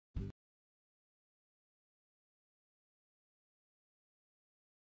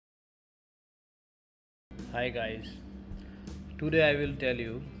Hi guys, today I will tell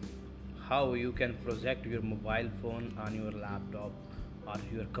you how you can project your mobile phone on your laptop or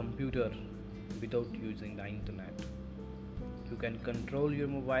your computer without using the internet. You can control your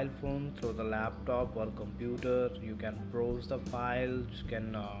mobile phone through the laptop or computer, you can browse the files, you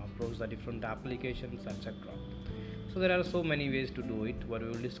can browse the different applications, etc. So there are so many ways to do it, but we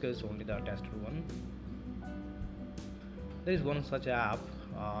will discuss only the tested one. There is one such app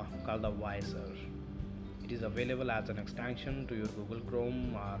called the Visor. It is available as an extension to your Google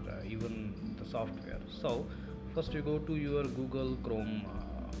Chrome or even the software. So first you go to your Google Chrome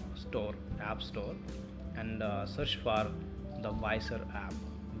store, app store, and search for the Visor app,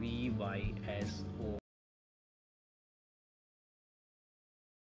 VYSO.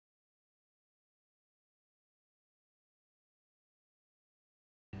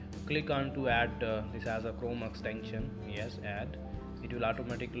 Click on to add this as a Chrome extension. Yes, add. It will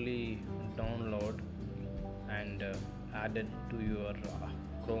automatically download and add it to your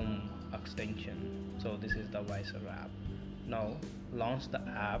Chrome extension. So this is the Visor app. Now launch the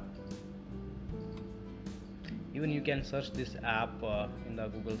app. Even you can search this app in the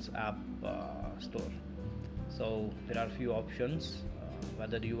Google's app store. So there are few options.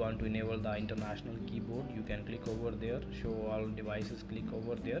 Whether you want to enable the international keyboard, you can click over there. Show all devices, click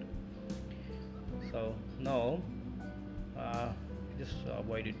over there. So now just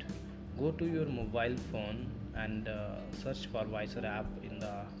avoid it. Go to your mobile phone and search for Visor app in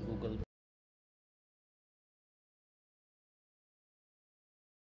the Google.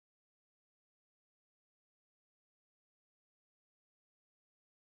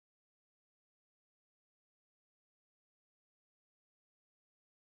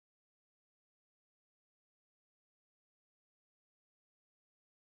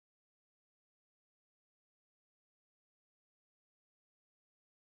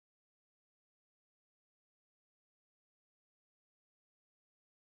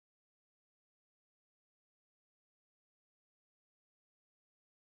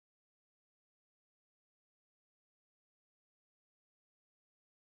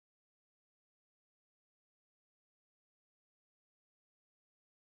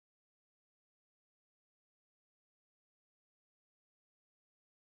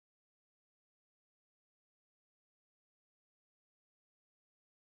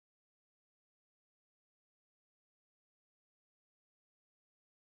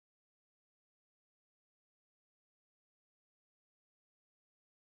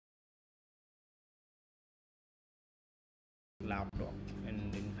 Laptop,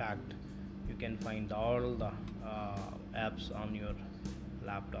 and in fact you can find all the apps on your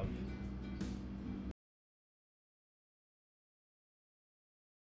laptop.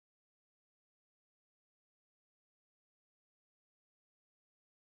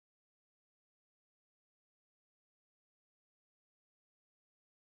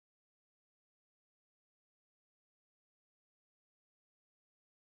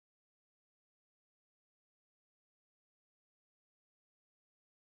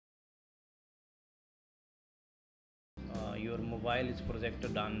 Your mobile is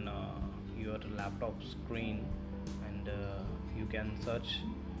projected on your laptop screen, and you can search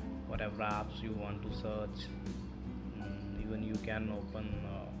whatever apps you want to search. Even you can open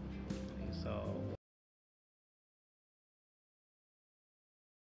this